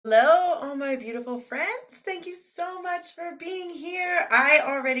Hello, all my beautiful friends. Thank you so much for being here. I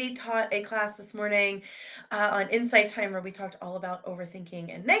already taught a class this morning on Insight Timer. We talked all about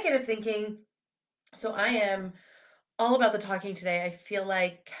overthinking and negative thinking. So I am all about the talking today. I feel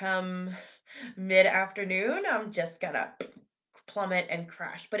like come mid-afternoon, I'm just gonna plummet and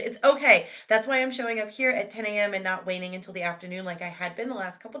crash, but it's okay. That's why I'm showing up here at 10 a.m. and not waiting until the afternoon like I had been the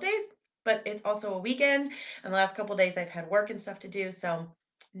last couple days. But it's also a weekend, and the last couple days I've had work and stuff to do, so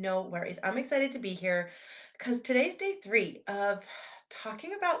no worries. I'm excited to be here because today's day 3 of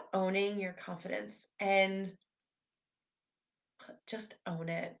talking about owning your confidence and just own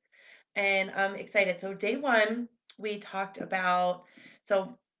it. And I'm excited. So day 1, we talked about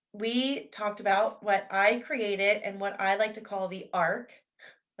so we talked about what I created and what I like to call the arc,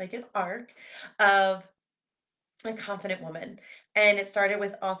 like an arc of a confident woman. And it started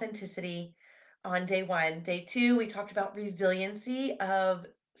with authenticity on day 1. Day 2, we talked about resiliency of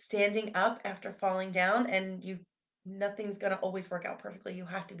standing up after falling down, and nothing's going to always work out perfectly. You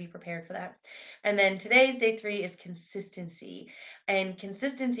have to be prepared for that. And then today's day 3 is consistency. And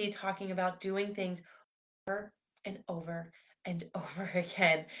consistency talking about doing things over and over and over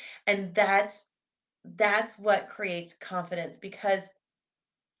again. And that's what creates confidence because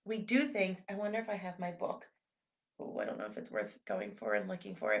we do things. I wonder if I have my book. Oh, I don't know if it's worth going for and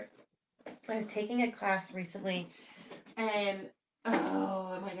looking for it. I was taking a class recently and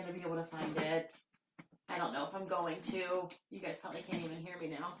oh, am I going to be able to find it? I don't know if I'm going to. You guys probably can't even hear me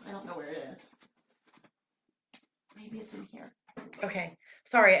now. I don't know where it is. Maybe it's in here. Okay.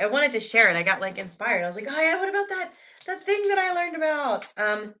 Sorry, I wanted to share it. I got like inspired. I was like, oh yeah, what about that thing that I learned about?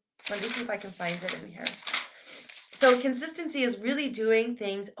 Let me see if I can find it in here. So consistency is really doing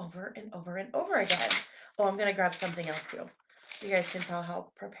things over and over and over again. Oh, I'm gonna grab something else too. You guys can tell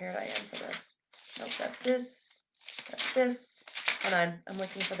how prepared I am for this. Nope, that's this. That's this. Hold on, I'm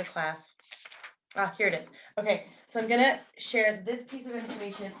looking for the class. Ah, here it is. Okay, so I'm gonna share this piece of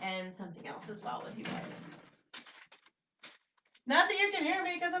information and something else as well with you guys. Not that you can hear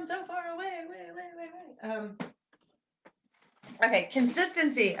me because I'm so far away. Okay,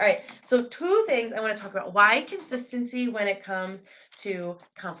 consistency. All right, so 2 things I want to talk about. Why consistency when it comes to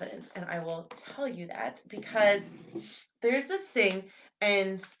confidence? And I will tell you that because there's this thing,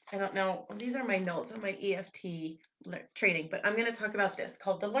 and I don't know, these are my notes on my EFT training, but I'm going to talk about this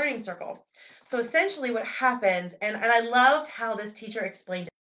called the learning circle. So essentially what happens, and I loved how this teacher explained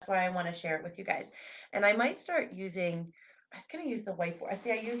it. That's why I want to share it with you guys. And I might start using, I was going to use the whiteboard. I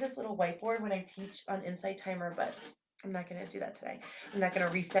see I use this little whiteboard when I teach on Insight Timer, but I'm not going to do that today. I'm not going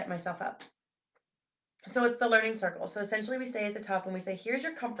to reset myself up. So it's the learning circle. So essentially we stay at the top and we say, here's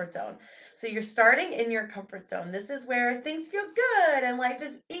your comfort zone. So you're starting in your comfort zone. This is where things feel good and life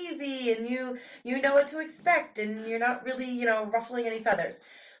is easy and you know what to expect and you're not really, ruffling any feathers.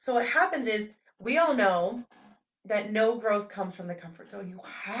 So what happens is we all know that no growth comes from the comfort zone. You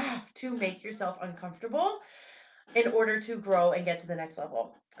have to make yourself uncomfortable in order to grow and get to the next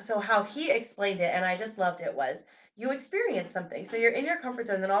level. So how he explained it, and I just loved it, was you experience something. So you're in your comfort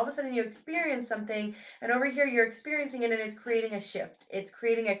zone, then all of a sudden you experience something, and over here you're experiencing it and it's creating a shift. It's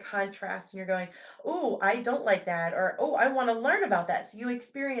creating a contrast, and you're going, oh, I don't like that, or oh, I want to learn about that. So you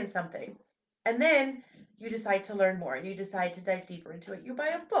experience something. And then you decide to learn more and you decide to dive deeper into it. You buy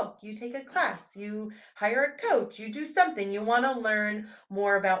a book, you take a class, you hire a coach, you do something. You want to learn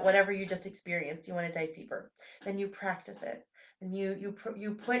more about whatever you just experienced. You want to dive deeper. Then you practice it. And you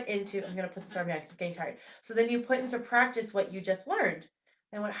put into, I'm going to put this arm down because it's getting tired. So then you put into practice what you just learned.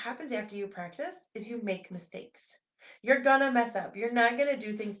 And what happens after you practice is you make mistakes. You're going to mess up. You're not going to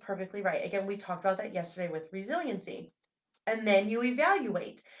do things perfectly right. Again, we talked about that yesterday with resiliency. And then you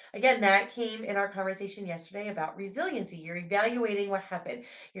evaluate. Again, that came in our conversation yesterday about resiliency. You're evaluating what happened.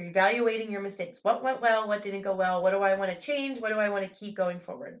 You're evaluating your mistakes. What went well? What didn't go well? What do I want to change? What do I want to keep going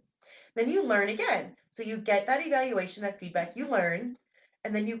forward? Then you learn again. So you get that evaluation, that feedback, you learn,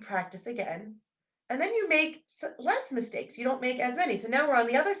 and then you practice again. And then you make less mistakes. You don't make as many. So now we're on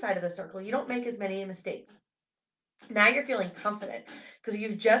the other side of the circle. You don't make as many mistakes. Now you're feeling confident because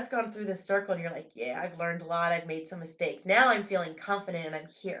you've just gone through this circle and you're like, yeah, I've learned a lot. I've made some mistakes. Now I'm feeling confident and I'm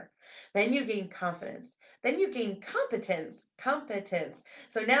here. Then you gain confidence. Then you gain competence. Competence.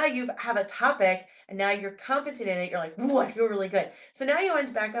 So now you have a topic and now you're competent in it. You're like, whoa, I feel really good. So now you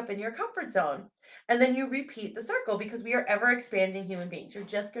went back up in your comfort zone. And then you repeat the circle because we are ever expanding human beings. You're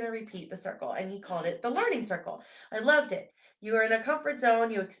just going to repeat the circle. And he called it the learning circle. I loved it. You are in a comfort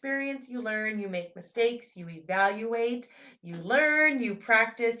zone, you experience, you learn, you make mistakes, you evaluate, you learn, you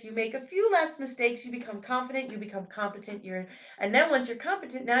practice, you make a few less mistakes, you become confident, you become competent, and then once you're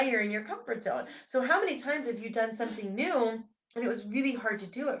competent, now you're in your comfort zone. So how many times have you done something new And it was really hard to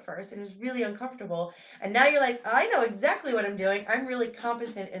do at first, and it was really uncomfortable. And now you're like, I know exactly what I'm doing. I'm really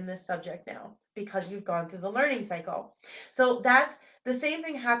competent in this subject now because you've gone through the learning cycle. So that's the same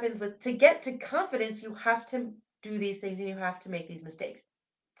thing happens with to get to confidence, you have to do these things and you have to make these mistakes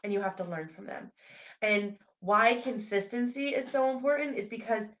and you have to learn from them. And why consistency is so important is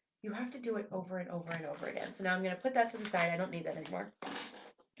because you have to do it over and over and over again. So now I'm going to put that to the side. I don't need that anymore. I'm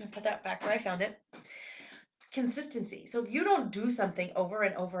going to put that back where I found it. Consistency. So if you don't do something over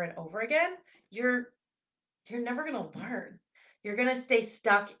and over and over again, you're never going to learn. You're going to stay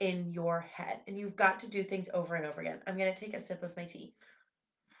stuck in your head and you've got to do things over and over again. I'm going to take a sip of my tea.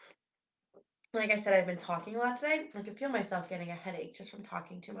 Like I said, I've been talking a lot tonight. I can feel myself getting a headache just from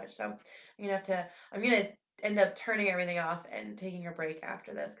talking too much. So I'm gonna end up turning everything off and taking a break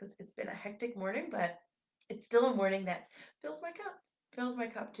after this because it's been a hectic morning, but it's still a morning that fills my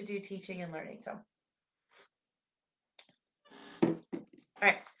cup to do teaching and learning. So, all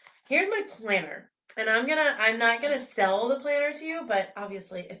right, here's my planner. And I'm not gonna sell the planner to you, but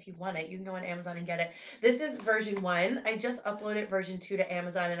obviously if you want it, you can go on Amazon and get it. This is version 1. I just uploaded version 2 to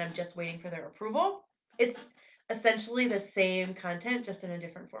Amazon and I'm just waiting for their approval. It's essentially the same content, just in a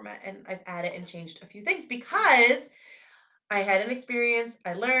different format. And I've added and changed a few things because I had an experience,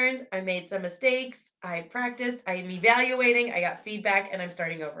 I learned, I made some mistakes, I practiced, I'm evaluating, I got feedback, and I'm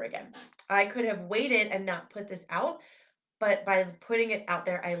starting over again. I could have waited and not put this out, but by putting it out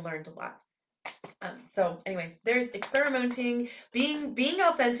there, I learned a lot. So anyway, there's experimenting, being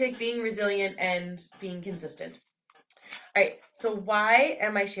authentic, being resilient, and being consistent. All right, so why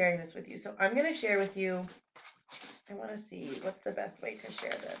am I sharing this with you? So I'm going to share with you, I want to see what's the best way to share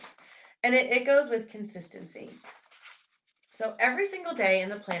this. And it goes with consistency. So every single day in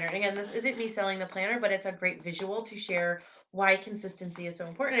the planner, and again, this isn't me selling the planner, but it's a great visual to share why consistency is so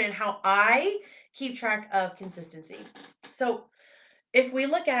important and how I keep track of consistency. So if we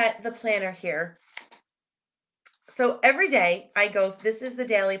look at the planner here, so every day I go, this is the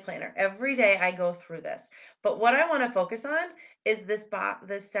daily planner. Every day I go through this. But what I want to focus on is this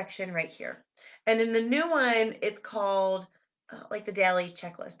section right here. And in the new one, it's called like the daily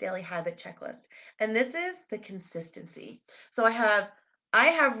checklist, daily habit checklist. And this is the consistency. So I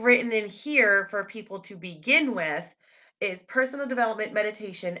have written in here for people to begin with is personal development,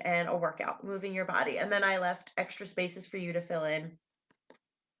 meditation, and a workout, moving your body. And then I left extra spaces for you to fill in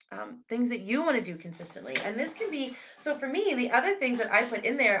things that you want to do consistently. And this can be, so for me, the other things that I put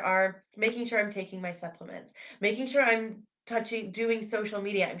in there are making sure I'm taking my supplements, making sure I'm doing social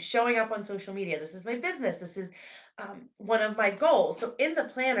media. I'm showing up on social media. This is my business. This is one of my goals. So in the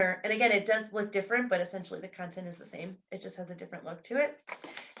planner, and again, it does look different, but essentially the content is the same. It just has a different look to it.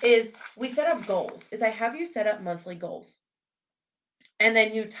 Is we set up goals. Is I have you set up monthly goals. And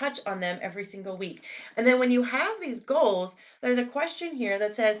then you touch on them every single week. And then when you have these goals, there's a question here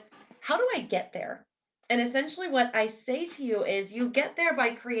that says, how do I get there? And essentially, what I say to you is you get there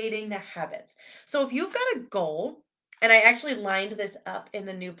by creating the habits. So if you've got a goal, and I actually lined this up in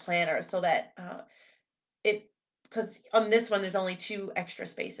the new planner so that because on this one there's only 2 extra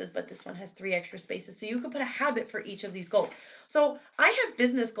spaces, but this one has 3 extra spaces. So you can put a habit for each of these goals. So I have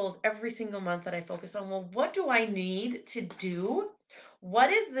business goals every single month that I focus on. Well, what do I need to do?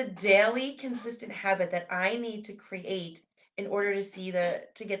 What is the daily consistent habit that I need to create in order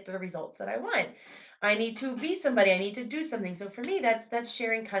to get the results that I want? I need to be somebody, I need to do something. So for me, that's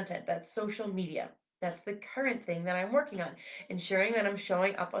sharing content, that's social media. That's the current thing that I'm working on, ensuring that I'm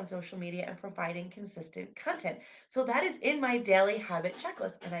showing up on social media and providing consistent content. So that is in my daily habit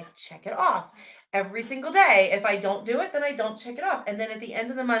checklist, and I check it off every single day. If I don't do it, then I don't check it off. And then at the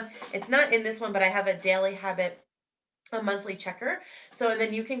end of the month, it's not in this one, but I have a daily habit, a monthly checker. So and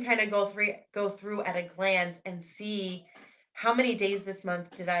then you can kind of go through at a glance and see how many days this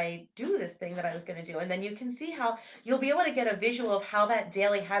month did I do this thing that I was going to do. And then you can see how you'll be able to get a visual of how that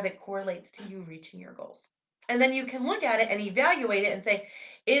daily habit correlates to you reaching your goals. And then you can look at it and evaluate it and say,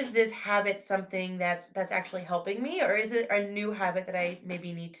 is this habit something that's actually helping me, or is it a new habit that I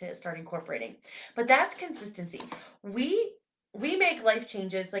maybe need to start incorporating? But that's consistency. We make life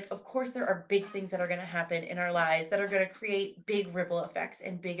changes. Like, of course, there are big things that are going to happen in our lives that are going to create big ripple effects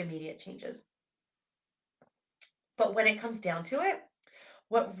and big immediate changes. But when it comes down to it,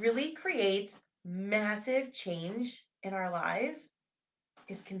 what really creates massive change in our lives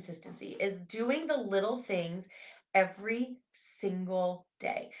is consistency, is doing the little things every single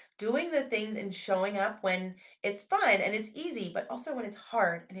day, doing the things and showing up when it's fun and it's easy, but also when it's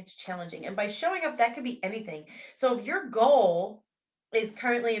hard and it's challenging. And by showing up, that could be anything. So if your goal is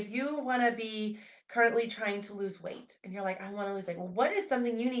currently, if you want to be currently trying to lose weight and you're like, I want to lose weight. Well, what is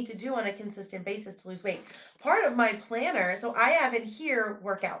something you need to do on a consistent basis to lose weight? Part of my planner, so I have in here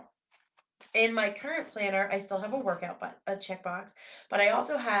workout. In my current planner, I still have a workout, but a checkbox, but I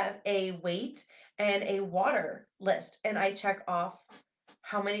also have a weight and a water list, and I check off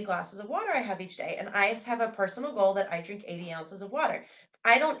how many glasses of water I have each day. And I have a personal goal that I drink 80 ounces of water. If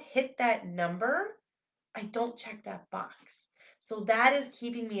I don't hit that number, I don't check that box. So that is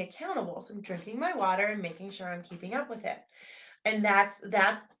keeping me accountable. So I'm drinking my water and making sure I'm keeping up with it. And that's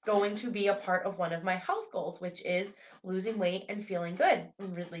going to be a part of one of my health goals, which is losing weight and feeling good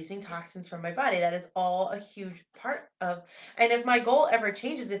and releasing toxins from my body. That is all a huge part of. And if my goal ever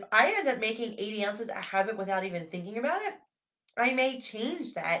changes, if I end up making 80 ounces a habit without even thinking about it, I may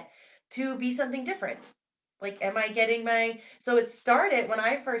change that to be something different. Like, am I getting so it started when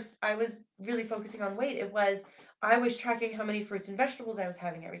I was really focusing on weight. I was tracking how many fruits and vegetables I was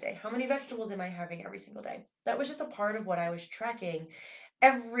having every day. How many vegetables am I having every single day? That was just a part of what I was tracking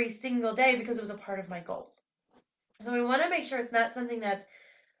every single day because it was a part of my goals. So we want to make sure it's not something that's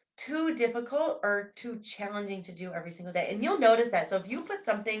too difficult or too challenging to do every single day. And you'll notice that. So if you put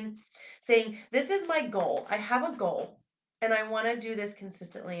something saying, this is my goal, I have a goal, and I want to do this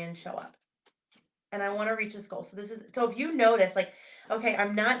consistently and show up. And I want to reach this goal. So if you notice, like, okay,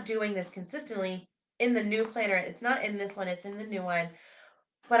 I'm not doing this consistently in the new planner, it's not in this one, it's in the new one.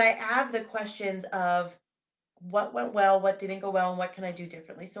 But I have the questions of what went well, what didn't go well, and what can I do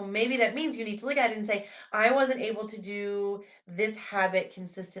differently. So maybe that means you need to look at it and say, I wasn't able to do this habit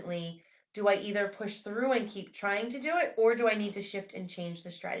consistently. Do I either push through and keep trying to do it, or do I need to shift and change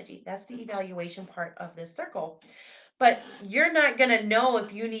the strategy? That's the evaluation part of this circle. But you're not going to know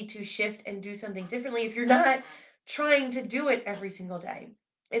if you need to shift and do something differently if you're not trying to do it every single day.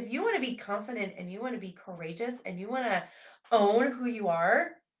 If you want to be confident and you want to be courageous and you want to own who you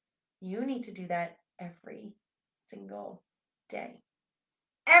are, you need to do that every single day.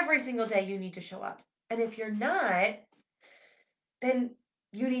 Every single day you need to show up. And if you're not, then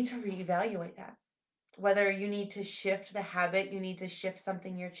you need to reevaluate that. Whether you need to shift the habit, you need to shift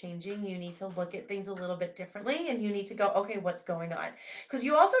something you're changing, you need to look at things a little bit differently, and you need to go, okay, what's going on? Because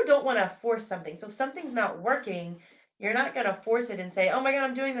you also don't want to force something. So if something's not working, you're not going to force it and say, oh my God,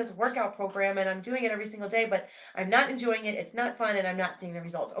 I'm doing this workout program and I'm doing it every single day, but I'm not enjoying it. It's not fun and I'm not seeing the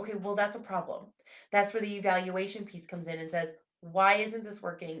results. Okay, well, that's a problem. That's where the evaluation piece comes in and says, why isn't this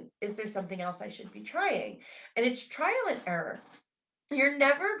working? Is there something else I should be trying? And it's trial and error. You're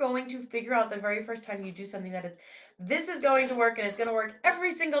never going to figure out the very first time you do something that this is going to work and it's going to work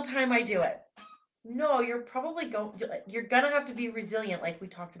every single time I do it. No, you're going to have to be resilient like we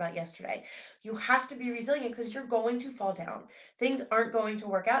talked about yesterday. You have to be resilient because you're going to fall down. Things aren't going to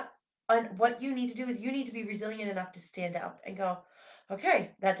work out. And what you need to do is you need to be resilient enough to stand up and go,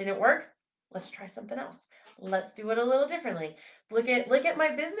 okay, that didn't work. Let's try something else. Let's do it a little differently. Look at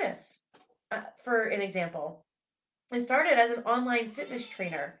my business for an example. I started as an online fitness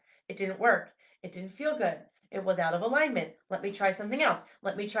trainer. It didn't work. It didn't feel good. It was out of alignment. Let me try something else.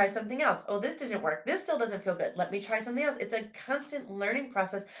 Let me try something else. Oh, this didn't work. This still doesn't feel good. Let me try something else. It's a constant learning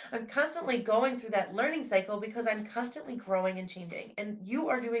process. I'm constantly going through that learning cycle because I'm constantly growing and changing. And you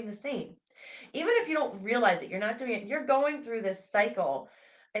are doing the same. Even if you don't realize it, you're not doing it, you're going through this cycle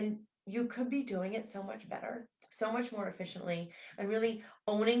and you could be doing it so much better, so much more efficiently, and really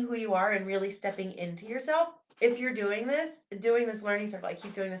owning who you are and really stepping into yourself. If you're doing this learning circle, I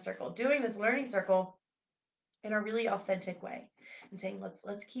keep doing this circle, doing this learning circle in a really authentic way and saying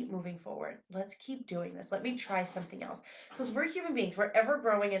let's keep moving forward, let's keep doing this, let me try something else, because we're human beings, we're ever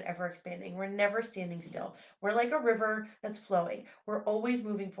growing and ever expanding, we're never standing still, we're like a river that's flowing, we're always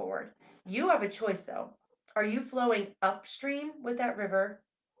moving forward. You have a choice though. Are you flowing upstream with that river,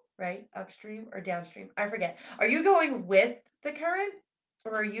 right? Upstream or downstream, I forget. Are you going with the current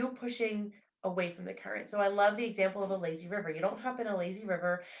or are you pushing away from the current? So I love the example of a lazy river. You don't hop in a lazy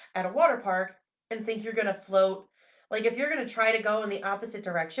river at a water park and think you're going to float. Like if you're going to try to go in the opposite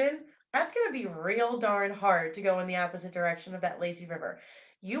direction, that's going to be real darn hard to go in the opposite direction of that lazy river.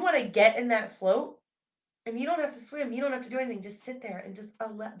 You want to get in that float and you don't have to swim, you don't have to do anything, just sit there and just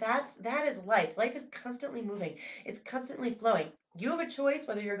that is life. Life is constantly moving. It's constantly flowing. You have a choice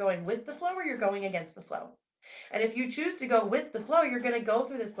whether you're going with the flow or you're going against the flow. And if you choose to go with the flow, you're going to go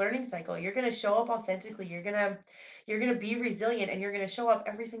through this learning cycle. You're going to show up authentically. You're going to be resilient and you're going to show up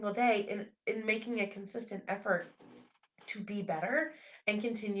every single day in making a consistent effort to be better and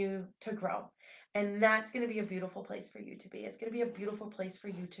continue to grow. And that's going to be a beautiful place for you to be. It's going to be a beautiful place for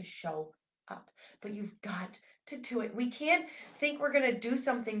you to show up. But you've got to do it. We can't think we're going to do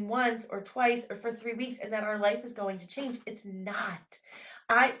something once or twice or for 3 weeks and that our life is going to change. It's not.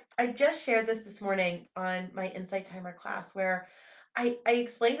 I just shared this morning on my Insight Timer class where I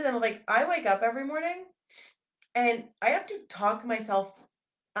explained to them like I wake up every morning and I have to talk myself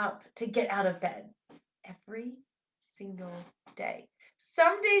up to get out of bed every single day.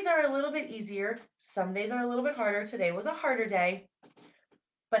 Some days are a little bit easier, some days are a little bit harder. Today was a harder day,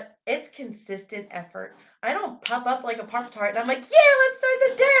 but it's consistent effort. I don't pop up like a Pop Tart and I'm like, yeah, let's start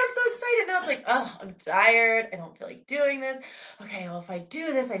the day. I'm so excited. Now it's like, oh, I'm tired. I don't feel like doing this. Okay, well, if I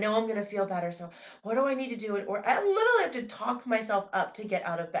do this, I know I'm going to feel better. So what do I need to do? Or I literally have to talk myself up to get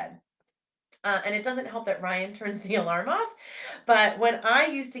out of bed. And it doesn't help that Ryan turns the alarm off. But when I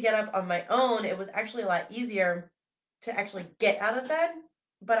used to get up on my own, it was actually a lot easier to actually get out of bed.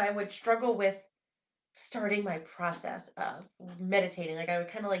 But I would struggle with starting my process of meditating. Like I would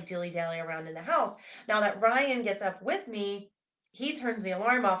kind of like dilly dally around in the house. Now that Ryan gets up with me, he turns the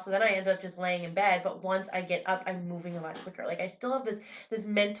alarm off. So then I end up just laying in bed. But once I get up, I'm moving a lot quicker. Like I still have this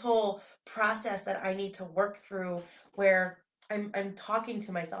mental process that I need to work through where I'm talking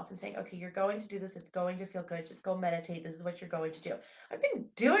to myself and saying, okay, you're going to do this. It's going to feel good. Just go meditate. This is what you're going to do. I've been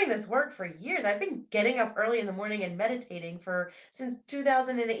doing this work for years. I've been getting up early in the morning and meditating for since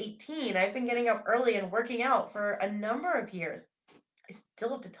 2018. I've been getting up early and working out for a number of years. I still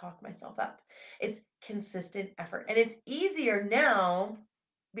have to talk myself up. It's consistent effort. And it's easier now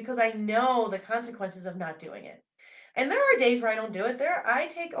because I know the consequences of not doing it. And there are days where I don't do it. I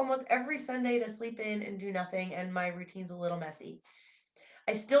take almost every Sunday to sleep in and do nothing, and my routine's a little messy.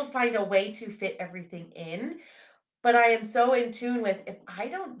 I still find a way to fit everything in, but I am so in tune with if I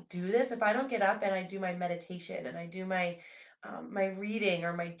don't do this, if I don't get up and I do my meditation and I do my reading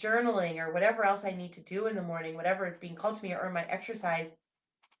or my journaling or whatever else I need to do in the morning, whatever is being called to me, or my exercise,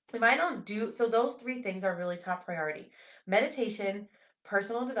 if I don't do so, those three things are really top priority: meditation,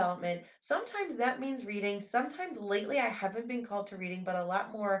 personal development. Sometimes that means reading. Sometimes lately I haven't been called to reading, but a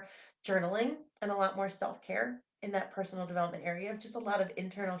lot more journaling and a lot more self care in that personal development area, just a lot of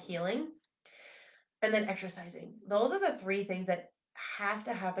internal healing, and then exercising. Those are the three things that have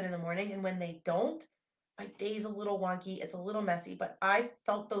to happen in the morning. And when they don't, my day's a little wonky. It's a little messy, but I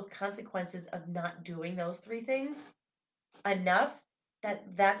felt those consequences of not doing those three things enough that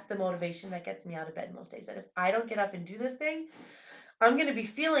that's the motivation that gets me out of bed most days. That if I don't get up and do this thing, I'm going to be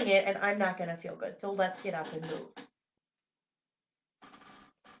feeling it and I'm not going to feel good. So let's get up and move.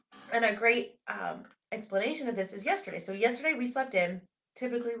 And a great explanation of this is yesterday. So yesterday we slept in.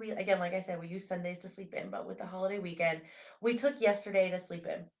 Typically, we, again, like I said, we use Sundays to sleep in, but with the holiday weekend, we took yesterday to sleep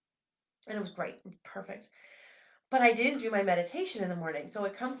in. And it was great, perfect. But I didn't do my meditation in the morning. So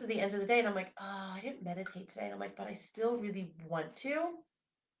it comes to the end of the day and I'm like, oh, I didn't meditate today. And I'm like, but I still really want to.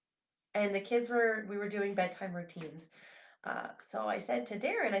 And we were doing bedtime routines. So I said to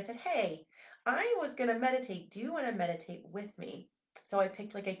Darren, I said, hey, I was going to meditate. Do you want to meditate with me? So I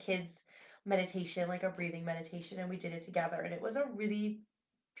picked like a kid's meditation, like a breathing meditation, and we did it together. And it was a really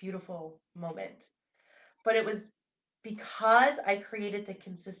beautiful moment. But it was because I created the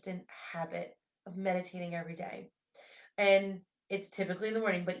consistent habit of meditating every day. And it's typically in the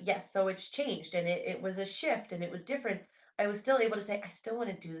morning, but yes, so it's changed and it was a shift and it was different. I was still able to say, I still want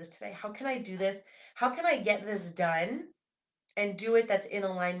to do this today. How can I do this? How can I get this done and do it that's in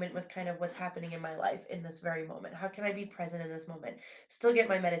alignment with kind of what's happening in my life in this very moment? How can I be present in this moment? Still get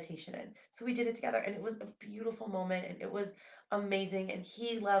my meditation in. So we did it together and it was a beautiful moment and it was amazing and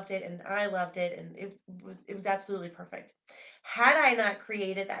he loved it and I loved it and it was absolutely perfect. Had I not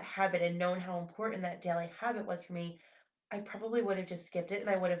created that habit and known how important that daily habit was for me, I probably would have just skipped it and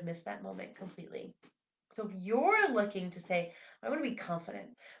I would have missed that moment completely. So if you're looking to say, I want to be confident,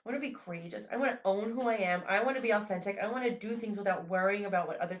 I want to be courageous, I want to own who I am, I want to be authentic, I want to do things without worrying about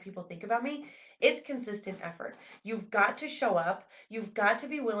what other people think about me, it's consistent effort. You've got to show up, you've got to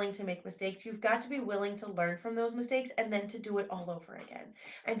be willing to make mistakes, you've got to be willing to learn from those mistakes and then to do it all over again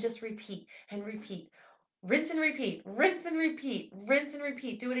and just repeat and repeat. Rinse and repeat, rinse and repeat, rinse and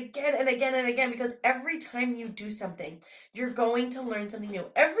repeat. Do it again and again and again because every time you do something, you're going to learn something new.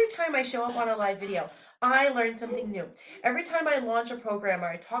 Every time I show up on a live video, I learn something new. Every time I launch a program or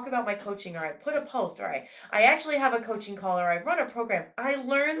I talk about my coaching or I put a post or I actually have a coaching call or I run a program, I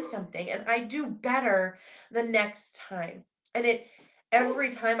learn something and I do better the next time. And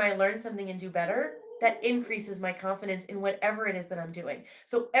every time I learn something and do better, that increases my confidence in whatever it is that I'm doing.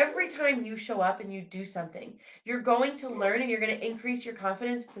 So every time you show up and you do something, you're going to learn and you're going to increase your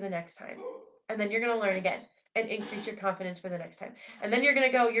confidence for the next time. And then you're going to learn again and increase your confidence for the next time. And then you're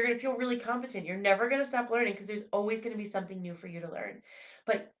going to feel really competent. You're never going to stop learning because there's always going to be something new for you to learn.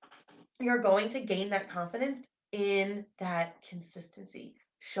 But you're going to gain that confidence in that consistency,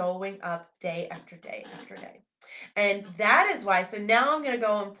 showing up day after day after day. And that is why. So now I'm going to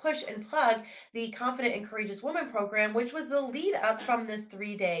go and push and plug the Confident and Courageous Woman program, which was the lead up from this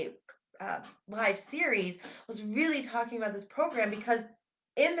 3-day live series, was really talking about this program because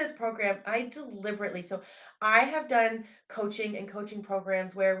in this program, I deliberately, so I have done coaching and coaching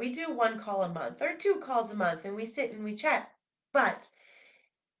programs where we do 1 call a month or 2 calls a month and we sit and we chat. But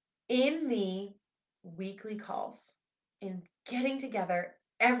in the weekly calls, in getting together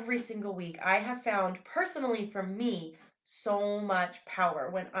every single week, I have found personally for me so much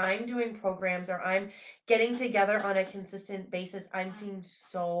power when I'm doing programs or I'm getting together on a consistent basis. I'm seeing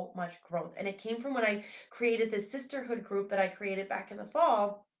so much growth. And it came from when I created this sisterhood group that I created back in the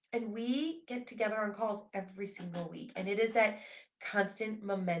fall. And we get together on calls every single week. And it is that constant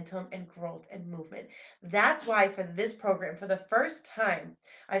momentum and growth and movement. That's why for this program, for the first time,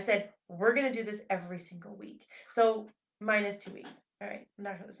 I've said we're going to do this every single week. So minus 2 weeks. All right.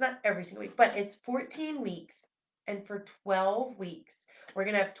 It's not every single week, but it's 14 weeks. And for 12 weeks, we're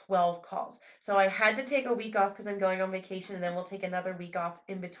going to have 12 calls. So I had to take a week off because I'm going on vacation, and then we'll take another week off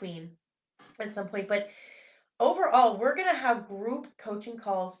in between at some point. But overall, we're going to have group coaching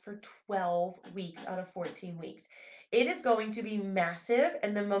calls for 12 weeks out of 14 weeks. It is going to be massive,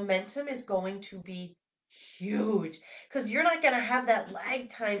 and the momentum is going to be huge because you're not going to have that lag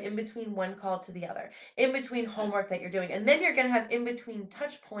time in between one call to the other, in between homework that you're doing. And then you're going to have in between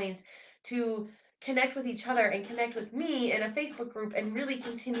touch points to connect with each other and connect with me in a Facebook group and really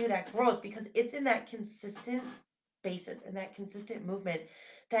continue that growth because it's in that consistent basis and that consistent movement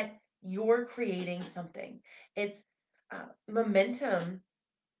that you're creating something. It's momentum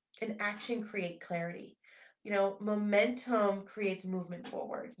and action create clarity. Momentum creates movement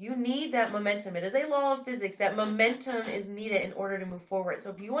forward. You need that momentum. It is a law of physics that momentum is needed in order to move forward.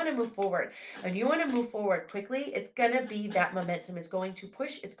 So if you want to move forward and you want to move forward quickly, it's going to be that momentum. It's going to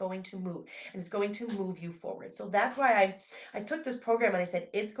push, it's going to move, and it's going to move you forward. So that's why I took this program and I said,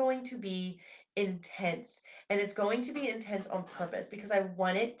 it's going to be intense, and it's going to be intense on purpose because I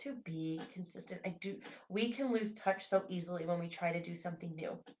want it to be consistent. We can lose touch so easily when we try to do something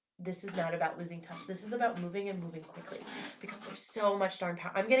new. This is not about losing touch. This is about moving and moving quickly because there's so much darn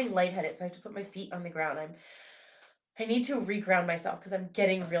power. I'm getting lightheaded, so I have to put my feet on the ground. I need to reground myself because I'm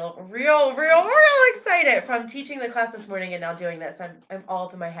getting real excited from teaching the class this morning and now doing this. I'm all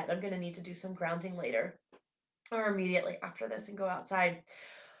up in my head. I'm gonna need to do some grounding later or immediately after this and go outside.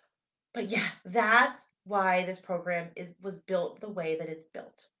 But yeah, that's why this program was built the way that it's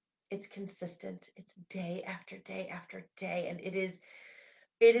built. It's consistent. It's day after day after day, and it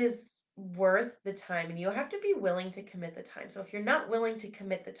is worth the time, and you have to be willing to commit the time. So if you're not willing to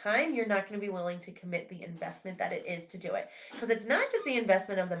commit the time, you're not going to be willing to commit the investment that it is to do it, because it's not just the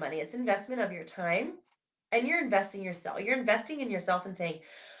investment of the money, it's investment of your time, and you're investing in yourself and saying,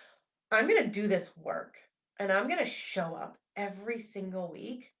 I'm going to do this work and I'm going to show up every single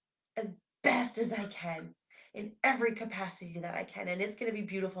week as best as I can in every capacity that I can, and it's going to be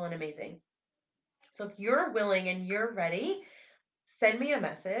beautiful and amazing. So if you're willing and you're ready, send me a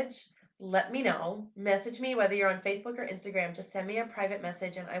message. Let me know. Message me whether you're on Facebook or Instagram. Just send me a private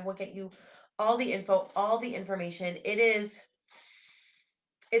message and I will get you all the info, all the information. It's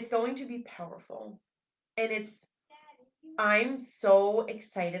going to be powerful. And I'm so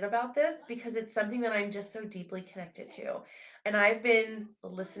excited about this because it's something that I'm just so deeply connected to. And I've been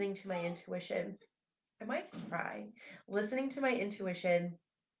listening to my intuition. I might cry. Listening to my intuition,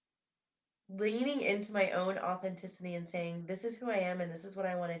 leaning into my own authenticity and saying, this is who I am and this is what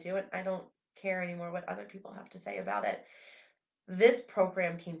I want to do. And I don't care anymore what other people have to say about it. This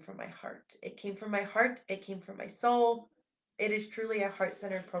program came from my heart. It came from my heart. It came from my soul. It is truly a heart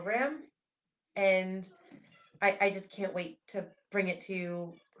centered program. And I just can't wait to bring it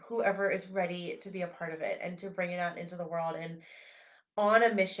to whoever is ready to be a part of it and to bring it out into the world and on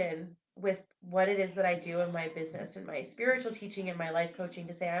a mission with what it is that I do in my business and my spiritual teaching and my life coaching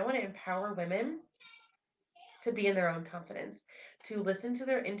to say, I want to empower women to be in their own confidence, to listen to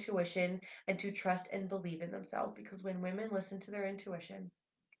their intuition, and to trust and believe in themselves. Because when women listen to their intuition,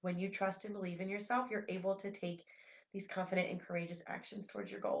 when you trust and believe in yourself, you're able to take these confident and courageous actions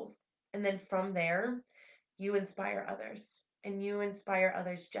towards your goals. And then from there, you inspire others. And you inspire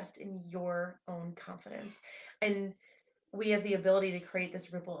others just in your own confidence. And we have the ability to create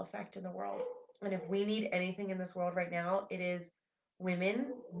this ripple effect in the world. And if we need anything in this world right now, it is women,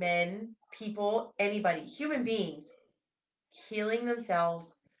 men, people, anybody, human beings healing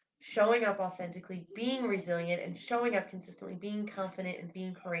themselves, showing up authentically, being resilient, and showing up consistently, being confident and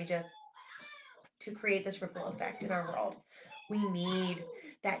being courageous to create this ripple effect in our world. We need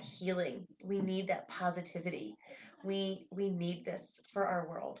that healing. We need that positivity. We need this for our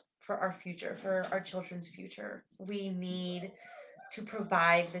world. for our future, for our children's future. We need to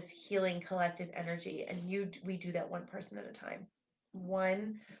provide this healing collective energy, and we do that one person at a time.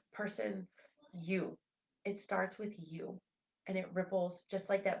 One person, you. It starts with you, and it ripples just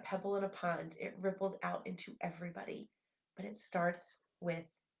like that pebble in a pond. It ripples out into everybody, but it starts with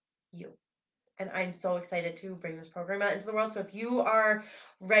you. And I'm so excited to bring this program out into the world. So if you are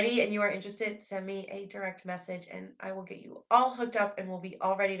ready and you are interested, send me a direct message and I will get you all hooked up and we'll be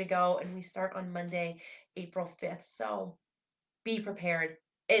all ready to go. And we start on Monday, April 5th. So be prepared.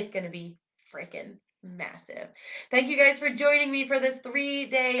 It's going to be freaking massive. Thank you guys for joining me for this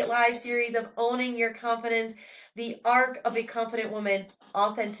 3-day live series of Owning Your Confidence, the arc of a confident woman,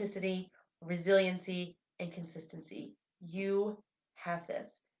 authenticity, resiliency, and consistency. You have this.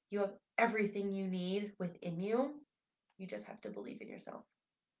 You have everything you need within you. You just have to believe in yourself.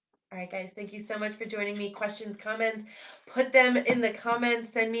 All right, guys, thank you so much for joining me. Questions, comments, put them in the comments.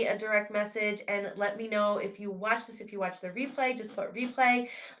 Send me a direct message and let me know if you watch this. If you watch the replay, just put replay.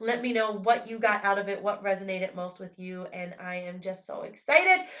 Let me know what you got out of it, what resonated most with you. And I am just so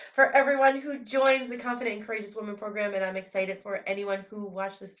excited for everyone who joins the Confident and Courageous Woman program. And I'm excited for anyone who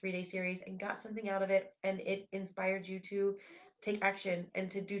watched this 3-day series and got something out of it and it inspired you to take action and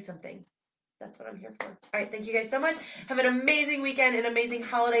to do something. That's what I'm here for. All right, thank you guys so much. Have an amazing weekend, an amazing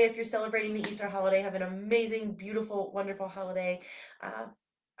holiday if you're celebrating the Easter holiday. Have an amazing, beautiful, wonderful holiday.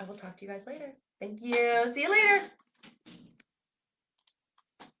 I will talk to you guys later. Thank you. See you later.